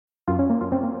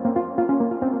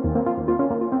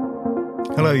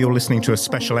Hello, you're listening to a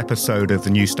special episode of the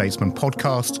New Statesman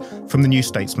podcast from the New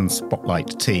Statesman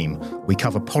Spotlight team. We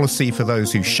cover policy for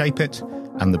those who shape it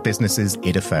and the businesses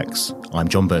it affects. I'm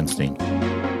John Bernstein.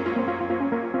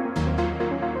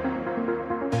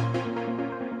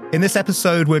 In this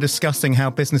episode, we're discussing how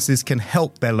businesses can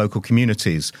help their local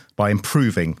communities by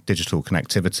improving digital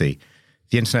connectivity.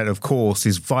 The internet, of course,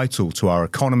 is vital to our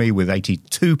economy, with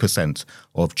 82%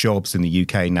 of jobs in the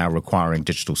UK now requiring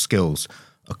digital skills,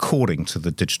 according to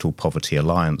the Digital Poverty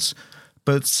Alliance.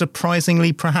 But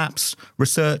surprisingly, perhaps,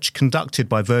 research conducted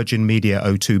by Virgin Media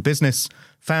O2 Business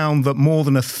found that more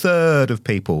than a third of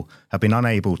people have been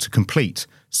unable to complete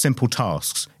simple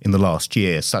tasks in the last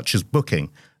year, such as booking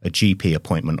a GP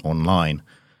appointment online.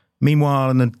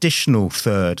 Meanwhile, an additional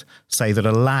third say that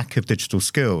a lack of digital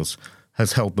skills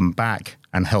has held them back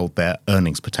and held their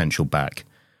earnings potential back.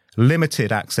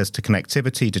 Limited access to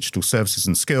connectivity, digital services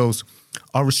and skills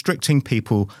are restricting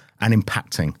people and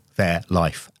impacting their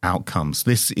life outcomes.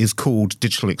 This is called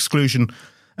digital exclusion,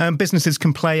 and businesses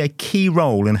can play a key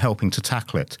role in helping to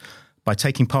tackle it. By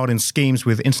taking part in schemes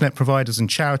with internet providers and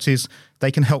charities,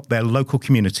 they can help their local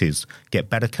communities get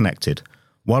better connected,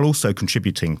 while also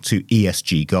contributing to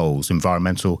ESG goals,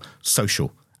 environmental,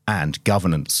 social and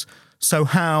governance. So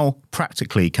how,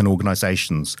 practically, can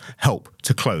organisations help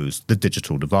to close the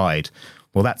digital divide?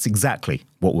 Well, that's exactly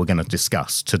what we're going to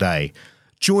discuss today.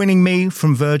 Joining me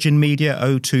from Virgin Media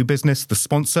O2 Business, the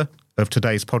sponsor of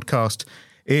today's podcast,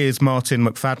 is Martin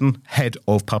McFadden, Head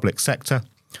of Public Sector.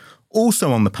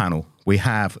 Also on the panel, we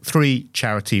have three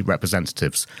charity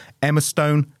representatives: Emma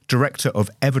Stone, Director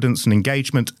of Evidence and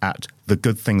Engagement at the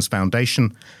Good Things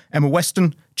Foundation; Emma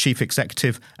Weston, Chief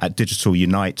Executive at Digital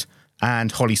Unite;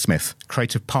 and Holly Smith,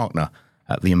 Creative Partner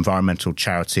at the environmental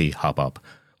charity Hubbub.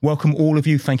 Welcome all of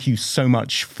you. Thank you so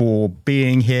much for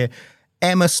being here.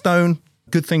 Emma Stone,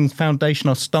 Good Things Foundation,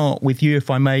 I'll start with you, if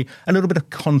I may. A little bit of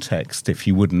context, if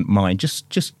you wouldn't mind.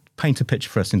 Just paint a picture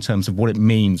for us in terms of what it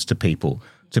means to people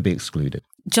to be excluded.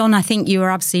 John, I think you were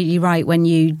absolutely right when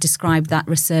you described that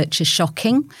research as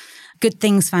shocking. Good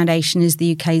Things Foundation is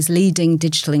the UK's leading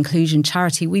digital inclusion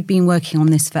charity. We've been working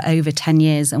on this for over 10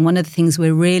 years. And one of the things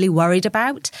we're really worried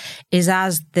about is,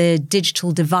 as the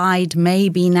digital divide may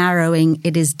be narrowing,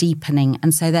 it is deepening.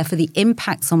 And so therefore the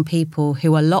impacts on people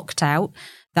who are locked out,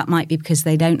 that might be because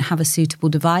they don't have a suitable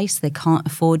device, they can't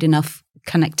afford enough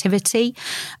connectivity,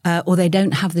 or they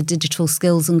don't have the digital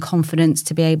skills and confidence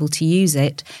to be able to use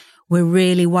it. We're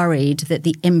really worried that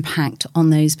the impact on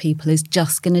those people is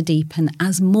just going to deepen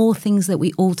as more things that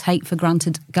we all take for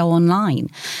granted go online.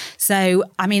 So,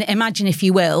 I mean, imagine, if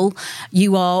you will,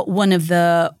 you are one of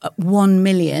the 1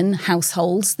 million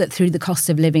households that through the cost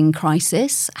of living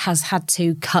crisis has had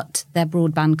to cut their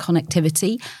broadband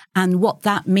connectivity, and what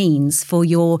that means for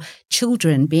your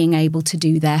children being able to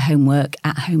do their homework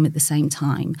at home at the same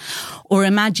time. Or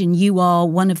imagine you are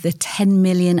one of the 10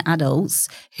 million adults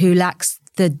who lacks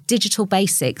the digital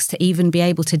basics to even be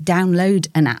able to download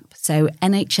an app. So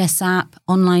NHS app,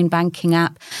 online banking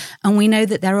app. And we know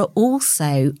that there are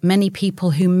also many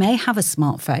people who may have a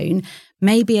smartphone,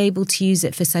 may be able to use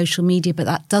it for social media, but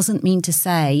that doesn't mean to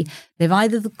say they've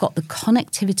either got the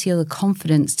connectivity or the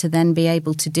confidence to then be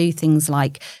able to do things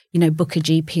like, book a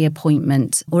GP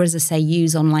appointment, or, as I say,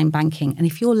 use online banking. And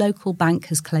if your local bank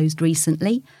has closed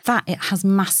recently, it has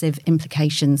massive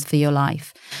implications for your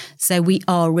life. So we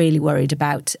are really worried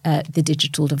about the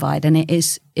digital divide, and it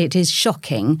is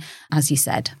shocking, as you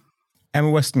said. Emma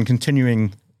Weston,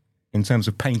 continuing in terms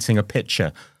of painting a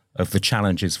picture of the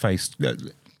challenges faced,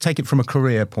 take it from a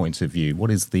career point of view. What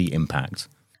is the impact?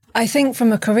 I think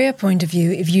from a career point of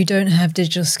view, if you don't have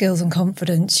digital skills and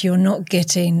confidence, you're not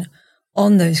getting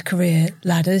on those career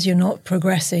ladders, you're not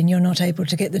progressing, you're not able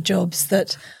to get the jobs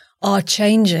that are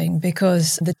changing,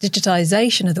 because the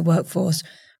digitization of the workforce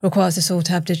requires us all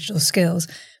to have digital skills.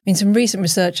 I mean, some recent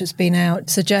research that's been out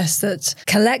suggests that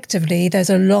collectively there's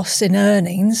a loss in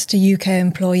earnings to UK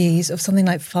employees of something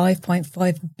like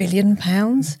 £5.5 billion,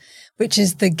 which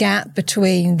is the gap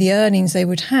between the earnings they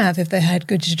would have if they had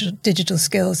good digital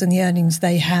skills and the earnings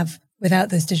they have without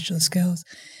those digital skills.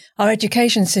 Our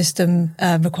education system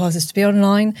requires us to be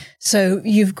online. So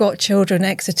you've got children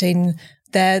exiting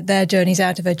their journeys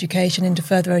out of education into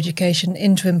further education,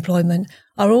 into employment,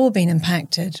 are all being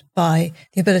impacted by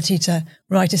the ability to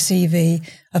write a CV,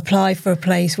 apply for a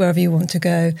place wherever you want to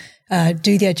go,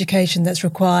 do the education that's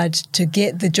required to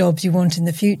get the jobs you want in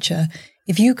the future.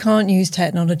 If you can't use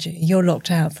technology, you're locked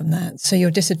out from that. So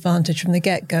you're disadvantaged from the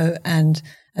get-go. And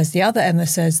as the other Emma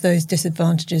says, those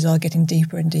disadvantages are getting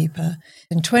deeper and deeper.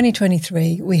 In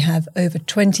 2023, we have over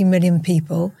 20 million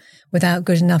people without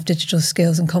good enough digital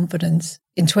skills and confidence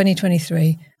in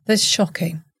 2023, that's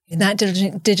shocking. That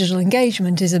digital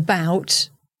engagement is about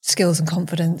skills and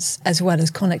confidence as well as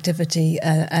connectivity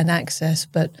and access,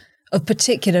 but of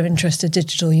particular interest to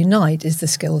Digital Unite is the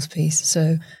skills piece.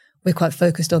 So we're quite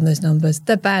focused on those numbers.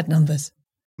 They're bad numbers.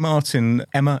 Martin,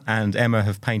 Emma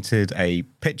have painted a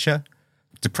picture,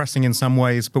 depressing in some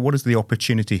ways, but what is the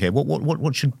opportunity here?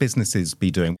 What should businesses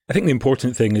be doing? I think the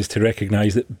important thing is to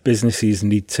recognise that businesses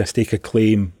need to stake a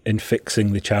claim in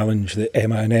fixing the challenge that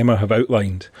Emma have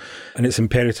outlined. And it's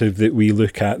imperative that we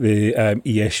look at the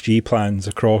ESG plans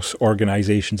across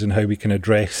organisations and how we can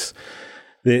address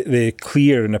the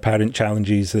clear and apparent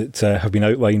challenges that have been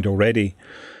outlined already.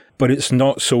 But it's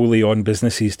not solely on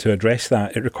businesses to address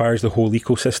that. It requires the whole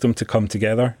ecosystem to come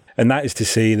together. And that is to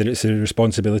say that it's the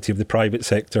responsibility of the private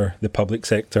sector, the public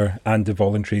sector, and the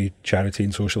voluntary charity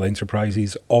and social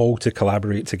enterprises all to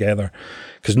collaborate together.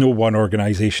 Because no one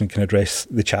organisation can address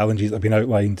the challenges that have been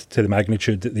outlined to the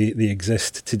magnitude that they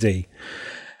exist today.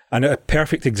 And a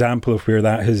perfect example of where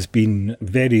that has been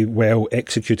very well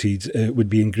executed would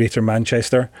be in Greater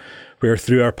Manchester, where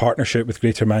through our partnership with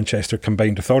Greater Manchester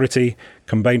Combined Authority,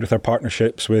 combined with our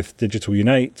partnerships with Digital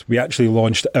Unite, we actually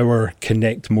launched our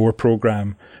Connect More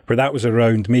programme, where that was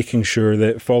around making sure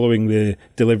that following the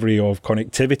delivery of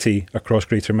connectivity across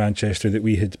Greater Manchester that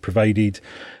we had provided,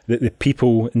 that the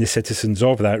people and the citizens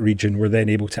of that region were then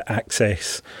able to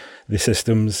access the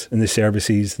systems and the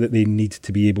services that they need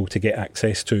to be able to get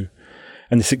access to.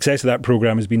 And the success of that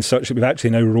programme has been such that we've actually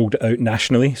now rolled it out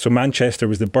nationally. So Manchester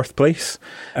was the birthplace,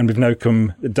 and we've now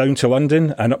come down to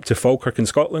London and up to Falkirk in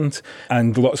Scotland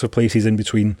and lots of places in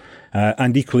between,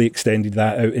 and equally extended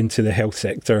that out into the health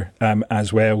sector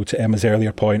as well, to Emma's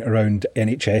earlier point around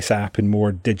NHS app and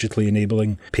more digitally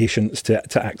enabling patients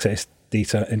to access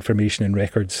data, information and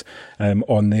records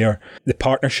on there. The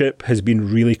partnership has been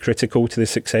really critical to the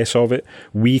success of it.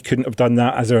 We couldn't have done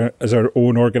that as our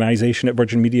own organisation at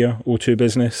Virgin Media O2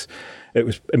 Business. It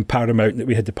was paramount that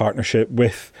we had the partnership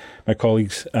with my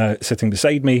colleagues sitting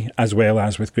beside me, as well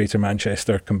as with Greater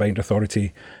Manchester Combined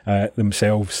Authority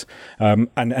themselves. And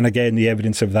again, the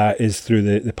evidence of that is through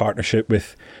the partnership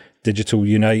with Digital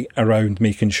Unite around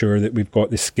making sure that we've got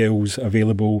the skills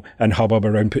available, and Hubbub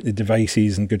around putting the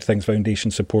devices and Good Things Foundation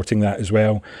supporting that as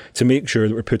well, to make sure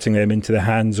that we're putting them into the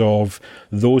hands of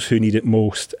those who need it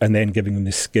most and then giving them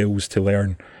the skills to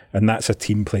learn. And that's a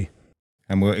team play.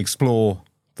 And we'll explore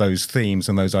those themes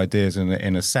and those ideas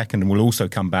in a second. And we'll also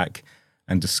come back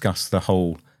and discuss the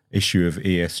whole issue of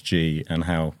ESG and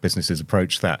how businesses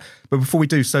approach that. But before we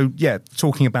do so,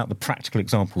 talking about the practical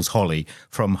examples, Holly,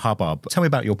 from Hubbub, tell me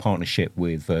about your partnership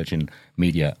with Virgin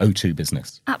Media O2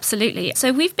 Business. Absolutely.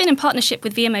 So we've been in partnership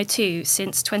with VMO2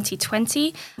 since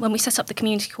 2020, when we set up the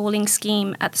community calling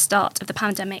scheme at the start of the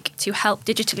pandemic to help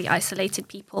digitally isolated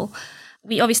people.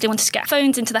 We obviously wanted to get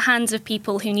phones into the hands of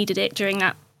people who needed it during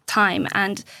that time.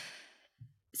 And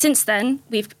since then,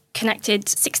 we've connected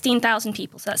 16,000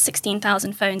 people, so that's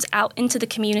 16,000 phones out into the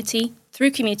community, through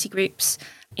community groups,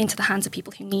 into the hands of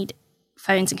people who need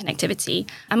phones and connectivity.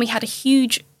 And we had a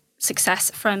huge success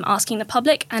from asking the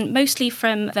public, and mostly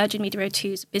from Virgin Media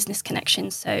O2's business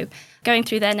connections. So going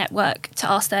through their network to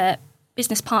ask their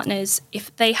business partners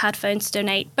if they had phones to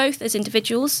donate, both as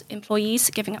individuals, employees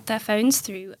giving up their phones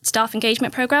through staff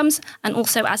engagement programs, and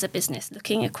also as a business,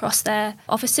 looking across their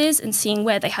offices and seeing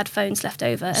where they had phones left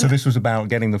over. So this was about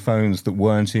getting the phones that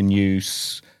weren't in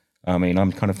use. I mean,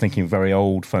 I'm kind of thinking very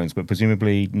old phones, but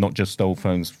presumably not just old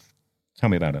phones. Tell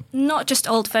me about it. Not just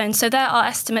old phones. So there are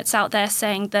estimates out there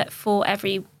saying that for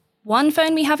every one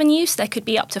phone we have in use, there could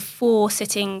be up to 4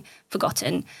 sitting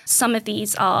forgotten. Some of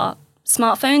these are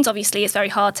smartphones. Obviously, it's very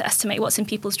hard to estimate what's in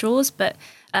people's drawers, but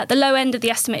the low end of the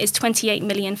estimate is 28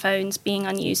 million phones being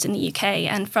unused in the UK.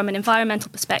 And from an environmental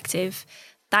perspective,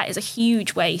 that is a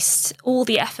huge waste. All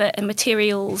the effort and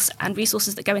materials and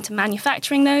resources that go into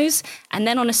manufacturing those, and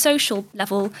then on a social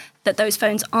level, that those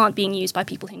phones aren't being used by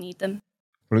people who need them.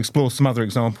 We'll explore some other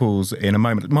examples in a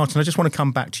moment. Martin, I just want to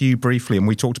come back to you briefly, and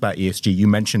we talked about ESG. You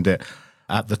mentioned it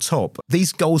at the top.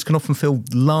 These goals can often feel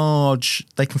large.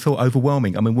 They can feel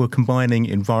overwhelming. I mean, we're combining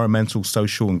environmental,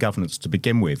 social and governance to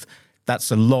begin with.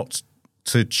 That's a lot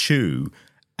to chew.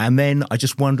 And then I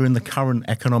just wonder, in the current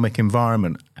economic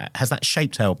environment, has that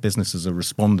shaped how businesses are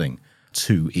responding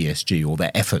to ESG or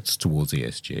their efforts towards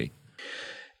ESG?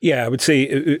 Yeah, I would say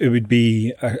it would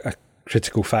be a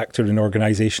critical factor in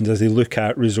organisations as they look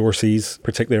at resources,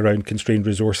 particularly around constrained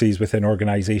resources within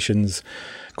organisations.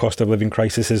 Cost of living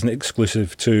crisis isn't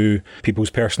exclusive to people's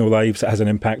personal lives. It has an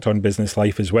impact on business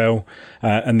life as well.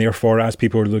 And therefore, as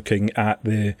people are looking at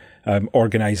the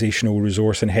organisational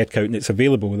resource and headcount that's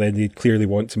available, then they clearly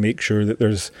want to make sure that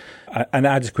there's an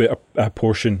adequate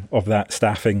portion of that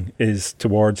staffing is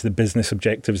towards the business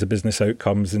objectives, the business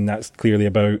outcomes, and that's clearly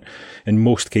about, in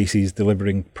most cases,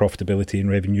 delivering profitability and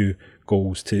revenue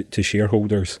goals to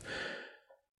shareholders.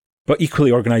 But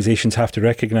equally, organisations have to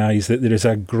recognise that there is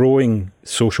a growing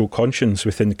social conscience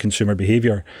within the consumer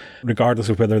behaviour, regardless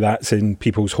of whether that's in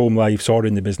people's home lives or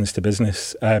in the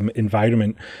business-to-business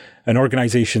environment. And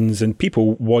organisations and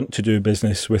people want to do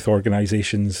business with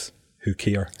organisations who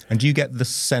care. And do you get the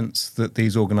sense that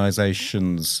these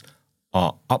organisations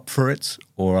are up for it,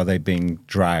 or are they being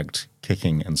dragged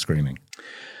kicking and screaming?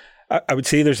 I would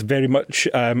say there's very much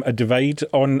a divide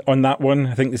on that one.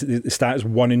 I think the stat is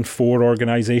 1 in 4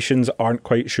 organisations aren't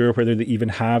quite sure whether they even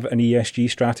have an ESG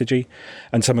strategy.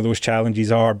 And some of those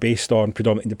challenges are based on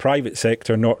predominantly the private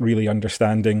sector not really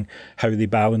understanding how they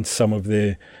balance some of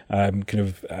the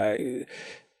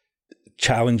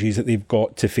challenges that they've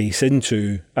got to face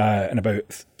into, and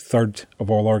about a third of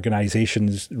all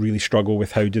organisations really struggle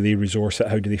with how do they resource it,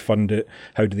 how do they fund it,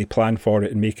 how do they plan for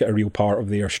it and make it a real part of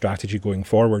their strategy going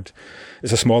forward.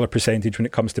 It's a smaller percentage when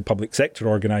it comes to public sector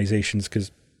organisations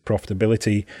because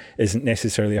profitability isn't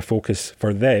necessarily a focus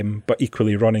for them, but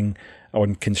equally running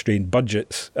on constrained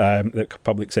budgets that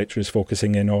public sector is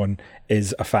focusing in on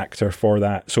is a factor for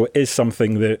that. So it is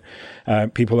something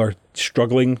that people are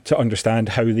struggling to understand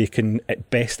how they can at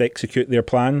best execute their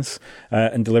plans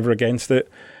and deliver against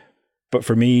it. But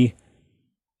for me,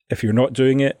 if you're not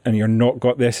doing it and you're not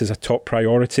got this as a top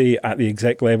priority at the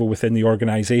exec level within the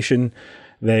organisation,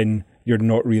 then you're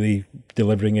not really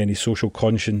delivering any social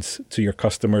conscience to your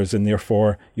customers, and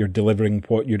therefore you're delivering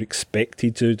what you're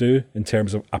expected to do in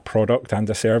terms of a product and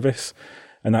a service.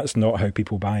 And that's not how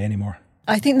people buy anymore.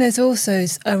 I think there's also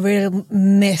a real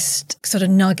missed sort of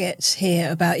nugget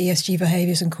here about ESG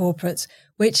behaviours and corporates,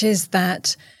 which is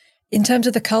that in terms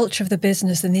of the culture of the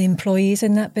business and the employees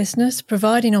in that business,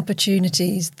 providing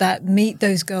opportunities that meet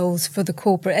those goals for the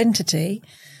corporate entity,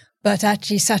 but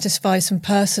actually satisfy some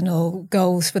personal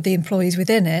goals for the employees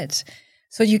within it.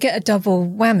 So you get a double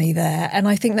whammy there. And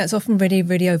I think that's often really,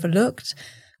 really overlooked.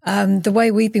 The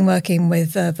way we've been working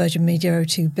with Virgin Media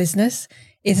O2 Business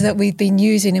is that we've been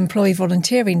using employee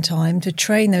volunteering time to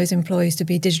train those employees to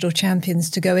be digital champions,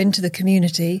 to go into the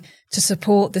community, to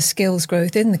support the skills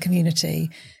growth in the community.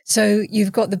 So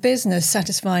you've got the business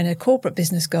satisfying a corporate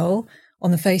business goal on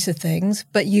the face of things,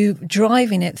 but you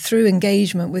driving it through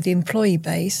engagement with the employee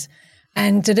base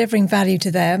and delivering value to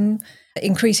them,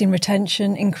 increasing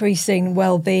retention, increasing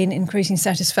well-being, increasing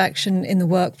satisfaction in the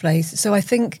workplace. So I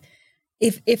think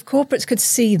if corporates could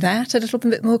see that a little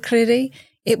bit more clearly,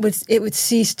 it would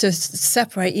cease to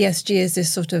separate ESG as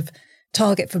this sort of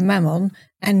target for mammon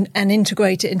and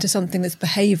integrate it into something that's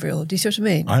behavioural. Do you see what I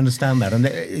mean? I understand that. And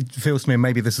it feels to me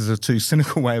maybe this is a too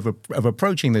cynical way of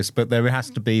approaching this, but there has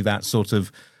to be that sort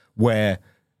of where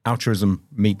altruism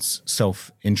meets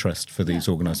self-interest for these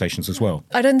organisations as well.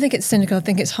 I don't think it's cynical. I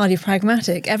think it's highly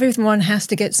pragmatic. Everyone has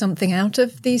to get something out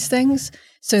of these things.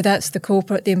 So that's the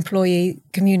corporate, the employee,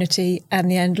 community and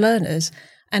the end learners.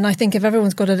 And I think if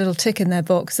everyone's got a little tick in their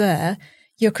box there,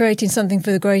 you're creating something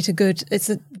for the greater good. It's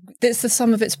the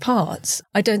sum of its parts.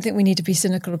 I don't think we need to be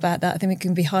cynical about that. I think we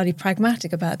can be highly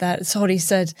pragmatic about that. As Holly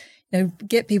said,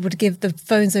 get people to give the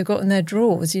phones they've got in their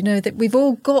drawers, that we've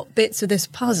all got bits of this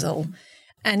puzzle.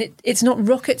 And it's not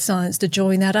rocket science to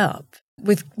join that up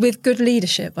with good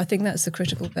leadership. I think that's the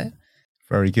critical bit.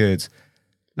 Very good.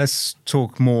 Let's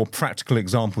talk more practical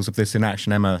examples of this in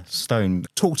action. Emma Stone,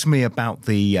 talk to me about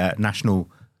the National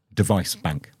Device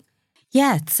Bank.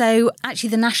 Yeah, so actually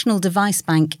the National Device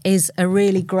Bank is a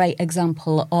really great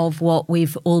example of what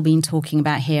we've all been talking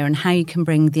about here and how you can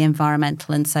bring the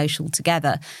environmental and social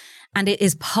together. And it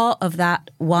is part of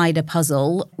that wider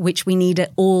puzzle, which we need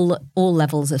at all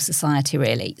levels of society,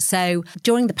 really. So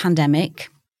during the pandemic,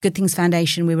 Good Things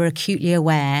Foundation, we were acutely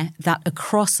aware that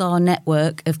across our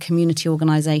network of community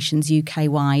organisations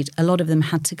UK-wide, a lot of them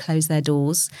had to close their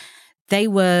doors. They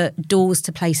were doors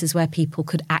to places where people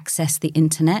could access the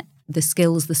internet, the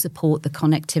skills, the support, the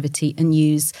connectivity, and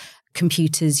use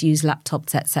computers, use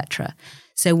laptops, etc.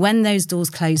 So when those doors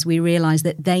closed, we realised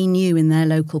that they knew in their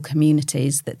local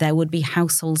communities that there would be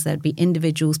households, there would be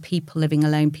individuals, people living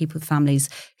alone, people with families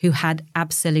who had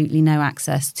absolutely no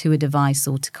access to a device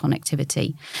or to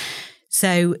connectivity.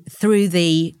 So through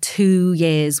the 2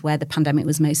 years where the pandemic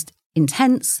was most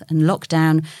intense and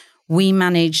lockdown, we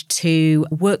managed to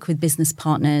work with business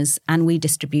partners and we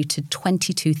distributed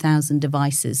 22,000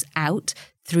 devices out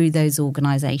through those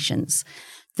organisations.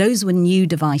 those were new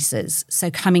devices. So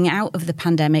coming out of the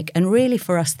pandemic and really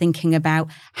for us thinking about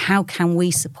how can we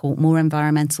support more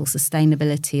environmental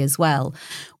sustainability as well,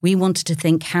 we wanted to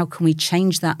think how can we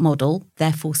change that model,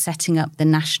 therefore setting up the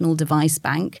National Device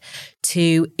Bank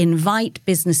to invite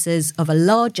businesses of a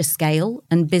larger scale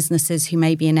and businesses who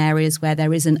may be in areas where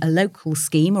there isn't a local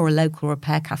scheme or a local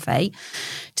repair cafe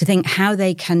to think how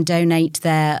they can donate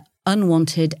their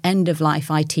unwanted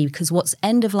end-of-life IT, because what's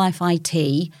end-of-life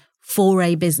IT for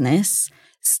a business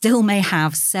still may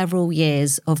have several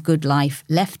years of good life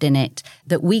left in it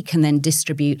that we can then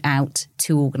distribute out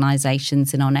to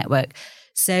organisations in our network.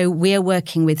 So we're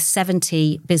working with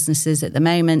 70 businesses at the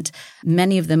moment.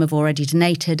 Many of them have already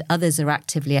donated. Others are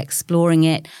actively exploring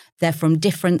it. They're from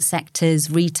different sectors,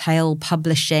 retail,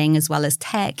 publishing, as well as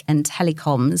tech and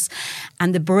telecoms.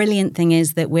 And the brilliant thing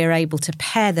is that we're able to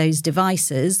pair those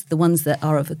devices, the ones that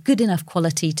are of a good enough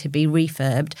quality to be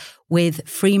refurbed, with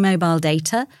free mobile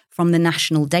data from the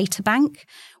National Data Bank,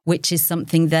 which is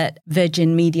something that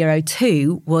Virgin Media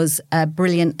O2 was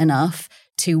brilliant enough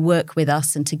to work with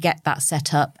us and to get that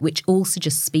set up, which also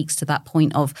just speaks to that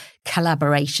point of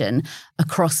collaboration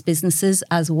across businesses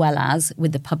as well as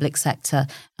with the public sector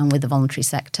and with the voluntary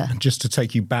sector. And just to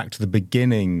take you back to the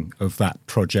beginning of that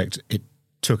project, it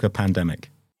took a pandemic.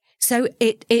 So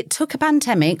it took a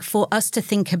pandemic for us to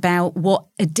think about what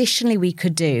additionally we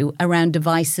could do around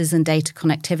devices and data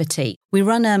connectivity. We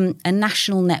run a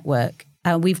national network.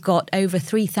 We've got over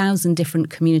 3,000 different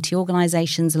community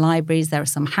organisations, libraries. There are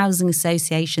some housing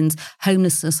associations,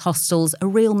 homelessness hostels, a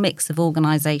real mix of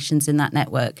organisations in that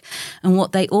network. And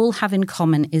what they all have in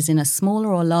common is in a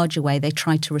smaller or larger way, they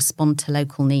try to respond to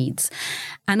local needs.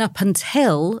 And up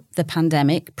until the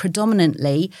pandemic,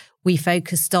 predominantly, we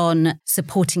focused on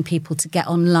supporting people to get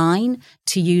online,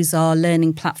 to use our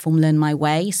learning platform, Learn My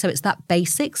Way. So it's that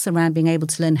basics around being able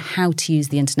to learn how to use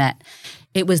the internet.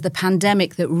 It was the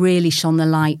pandemic that really shone the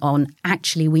light on,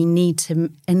 actually, we need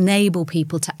to enable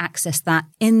people to access that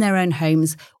in their own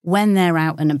homes when they're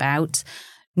out and about,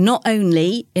 not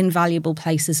only in valuable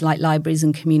places like libraries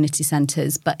and community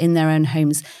centres, but in their own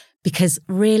homes. Because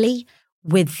really,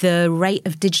 with the rate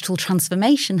of digital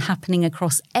transformation happening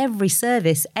across every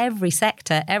service, every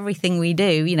sector, everything we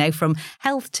do, you know, from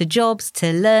health to jobs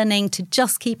to learning to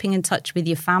just keeping in touch with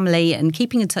your family and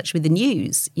keeping in touch with the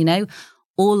news, you know,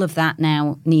 all of that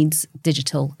now needs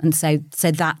digital. And so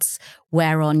that's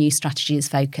where our new strategy is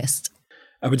focused.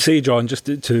 I would say, John, just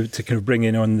to kind of bring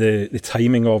in on the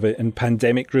timing of it and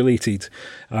pandemic related,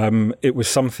 it was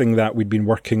something that we'd been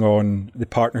working on, the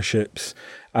partnerships,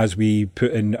 as we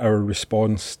put in our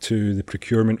response to the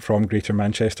procurement from Greater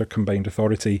Manchester Combined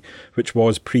Authority, which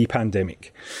was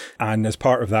pre-pandemic. And as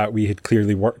part of that, we had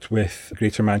clearly worked with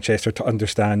Greater Manchester to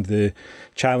understand the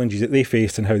challenges that they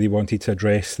faced and how they wanted to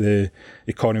address the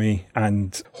economy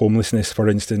and homelessness, for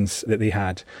instance, that they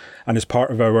had. And as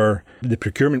part of the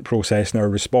procurement process and our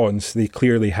response, they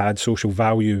clearly had social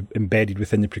value embedded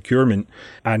within the procurement.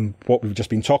 And what we've just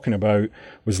been talking about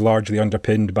was largely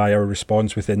underpinned by our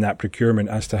response within that procurement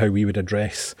as to how we would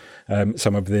address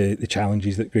some of the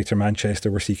challenges that Greater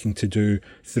Manchester were seeking to do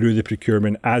through the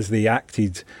procurement as they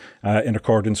acted in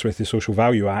accordance with the Social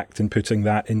Value Act and putting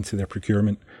that into their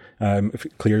procurement.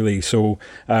 Clearly. So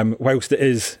whilst it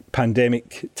is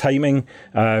pandemic timing,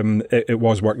 it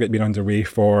was work that had been underway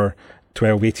for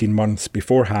 12, 18 months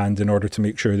beforehand in order to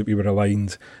make sure that we were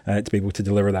aligned to be able to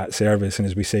deliver that service. And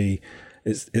as we say,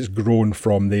 it's grown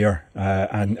from there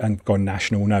and gone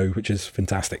national now, which is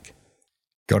fantastic.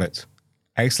 Got it.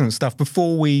 Excellent stuff.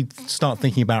 Before we start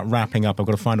thinking about wrapping up, I've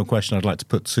got a final question I'd like to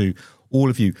put to all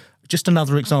of you. Just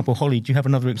another example. Holly, do you have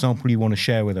another example you want to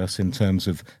share with us in terms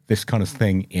of this kind of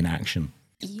thing in action?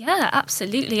 Yeah,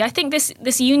 absolutely. I think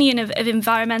this union of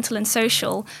environmental and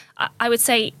social, I would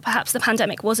say perhaps the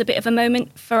pandemic was a bit of a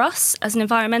moment for us as an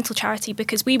environmental charity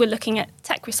because we were looking at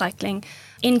tech recycling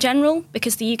in general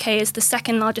because the UK is the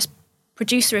second largest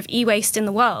producer of e-waste in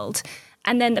the world.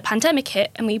 And then the pandemic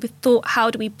hit and we thought, how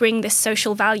do we bring this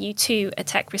social value to a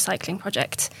tech recycling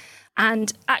project?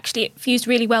 And actually it fused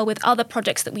really well with other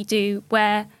projects that we do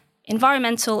where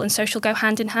environmental and social go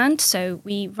hand in hand. So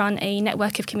we run a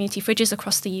network of community fridges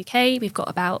across the UK. We've got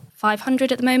about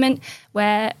 500 at the moment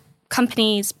where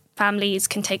companies, families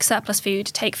can take surplus food,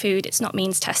 take food, it's not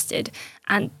means tested.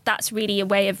 And that's really a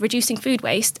way of reducing food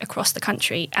waste across the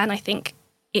country. And I think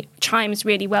it chimes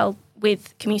really well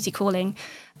with community calling.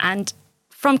 And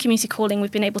from Community Calling, we've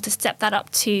been able to step that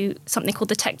up to something called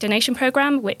the Tech Donation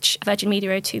Programme, which Virgin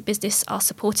Media O2 Business are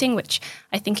supporting, which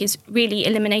I think is really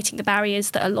eliminating the barriers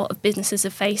that a lot of businesses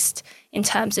have faced in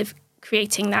terms of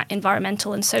creating that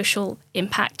environmental and social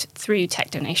impact through tech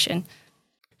donation.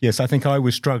 Yes, I think I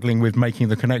was struggling with making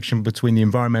the connection between the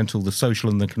environmental, the social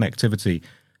and the connectivity.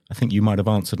 I think you might have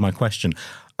answered my question.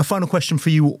 A final question for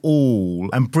you all,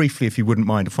 and briefly, if you wouldn't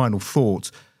mind, a final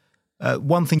thought.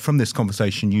 One thing from this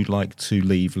conversation you'd like to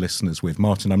leave listeners with.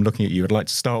 Martin, I'm looking at you. I'd like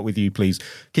to start with you, please.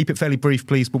 Keep it fairly brief,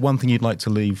 please, but one thing you'd like to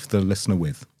leave the listener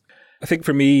with. I think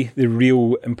for me, the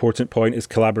real important point is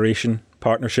collaboration,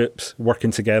 partnerships,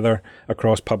 working together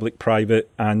across public, private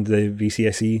and the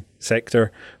VCSE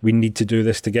sector. We need to do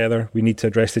this together. We need to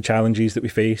address the challenges that we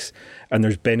face, and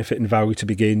there's benefit and value to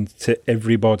be gained to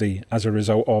everybody as a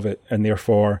result of it. And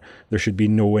therefore, there should be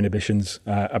no inhibitions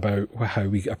about how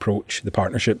we approach the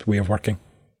partnership way of working.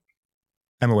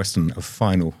 Emma Weston, a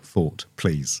final thought,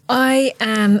 please. I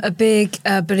am a big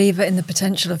believer in the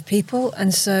potential of people.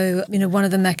 And so, one of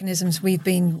the mechanisms we've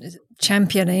been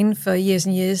championing for years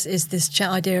and years is this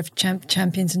idea of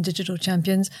champions and digital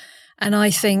champions. And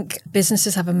I think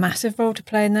businesses have a massive role to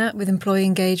play in that with employee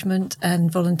engagement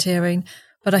and volunteering.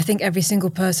 But I think every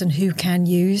single person who can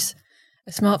use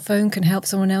a smartphone can help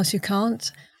someone else who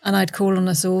can't. And I'd call on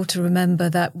us all to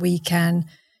remember that we can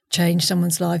change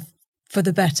someone's life for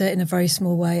the better in a very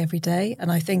small way every day. And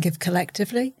I think if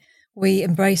collectively we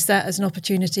embrace that as an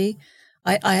opportunity,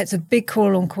 it's a big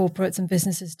call on corporates and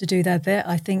businesses to do their bit.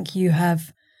 I think you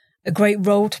have a great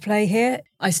role to play here.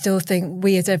 I still think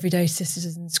we as everyday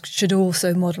citizens should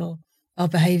also model our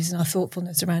behaviours and our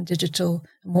thoughtfulness around digital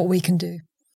and what we can do.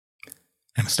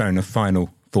 Emma Stone, a final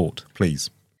thought, please.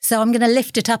 So I'm going to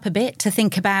lift it up a bit to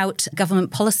think about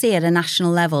government policy at a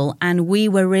national level. And we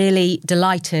were really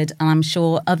delighted, and I'm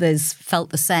sure others felt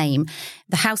the same.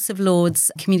 The House of Lords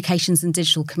Communications and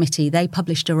Digital Committee, they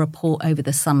published a report over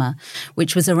the summer,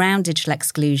 which was around digital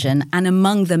exclusion. And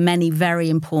among the many very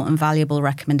important, valuable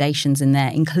recommendations in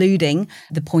there, including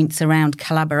the points around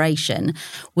collaboration,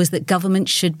 was that government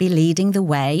should be leading the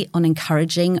way on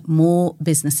encouraging more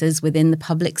businesses within the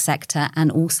public sector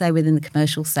and also within the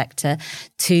commercial sector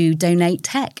to donate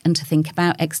tech and to think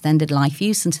about extended life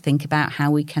use and to think about how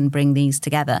we can bring these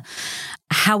together.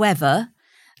 However,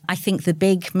 I think the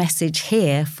big message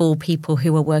here for people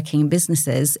who are working in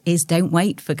businesses is don't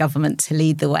wait for government to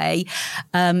lead the way.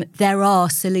 There are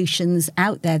solutions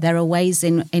out there. There are ways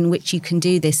in which you can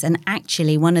do this. And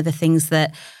actually, one of the things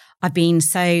that I've been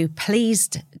so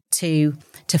pleased to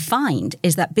find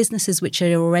is that businesses which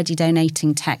are already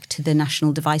donating tech to the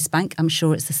National Device Bank, I'm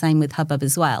sure it's the same with Hubbub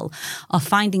as well, are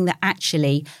finding that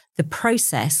actually the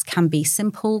process can be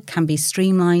simple, can be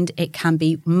streamlined, it can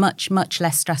be much, much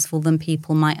less stressful than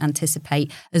people might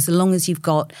anticipate, as long as you've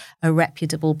got a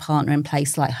reputable partner in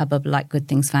place like Hubbub, like Good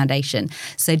Things Foundation.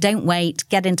 So don't wait,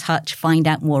 get in touch, find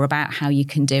out more about how you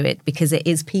can do it, because it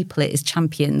is people, it is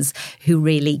champions who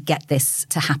really get this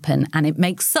to happen, and it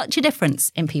makes such a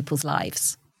difference in people's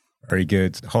lives. Very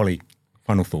good. Holly,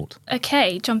 final thought.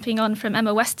 Okay, jumping on from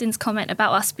Emma Weston's comment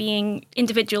about us being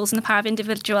individuals and the power of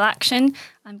individual action,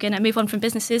 I'm going to move on from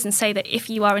businesses and say that if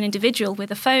you are an individual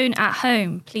with a phone at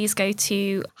home, please go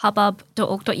to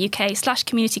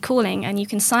hubbub.org.uk/community calling and you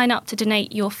can sign up to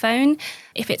donate your phone.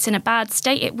 If it's in a bad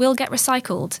state, it will get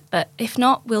recycled. But if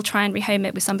not, we'll try and rehome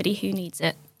it with somebody who needs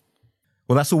it.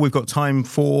 Well, that's all we've got time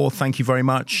for. Thank you very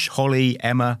much, Holly,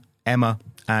 Emma,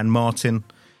 and Martin.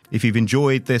 If you've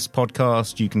enjoyed this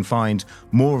podcast, you can find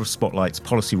more of Spotlight's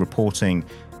policy reporting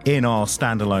in our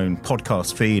standalone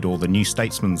podcast feed or the New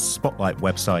Statesman's Spotlight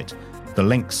website. The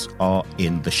links are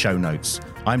in the show notes.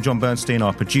 I'm John Bernstein.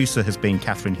 Our producer has been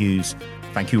Catherine Hughes.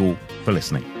 Thank you all for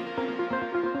listening.